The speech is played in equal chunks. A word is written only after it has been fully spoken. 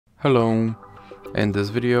Hello! In this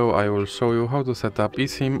video I will show you how to set up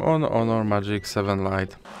eSIM on Honor Magic 7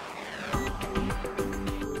 Lite.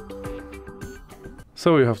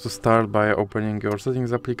 So you have to start by opening your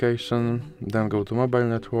settings application, then go to mobile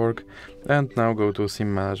network and now go to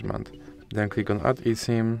SIM management. Then click on add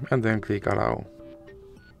eSIM and then click allow.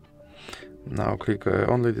 Now click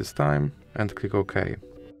only this time and click OK.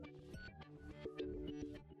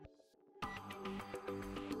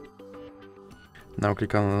 Now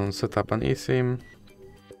click on set up an eSIM.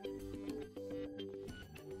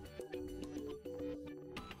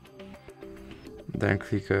 Then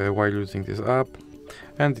click while using this app,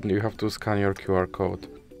 and then you have to scan your QR code.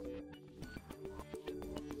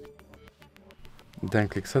 Then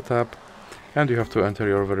click setup, and you have to enter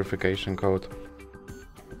your verification code.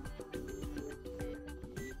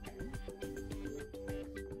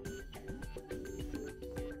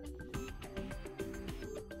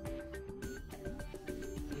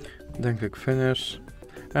 Then click finish,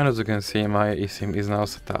 and as you can see my eSIM is now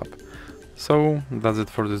set up. So that's it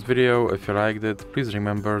for this video. If you liked it, please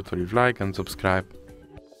remember to leave a like and subscribe.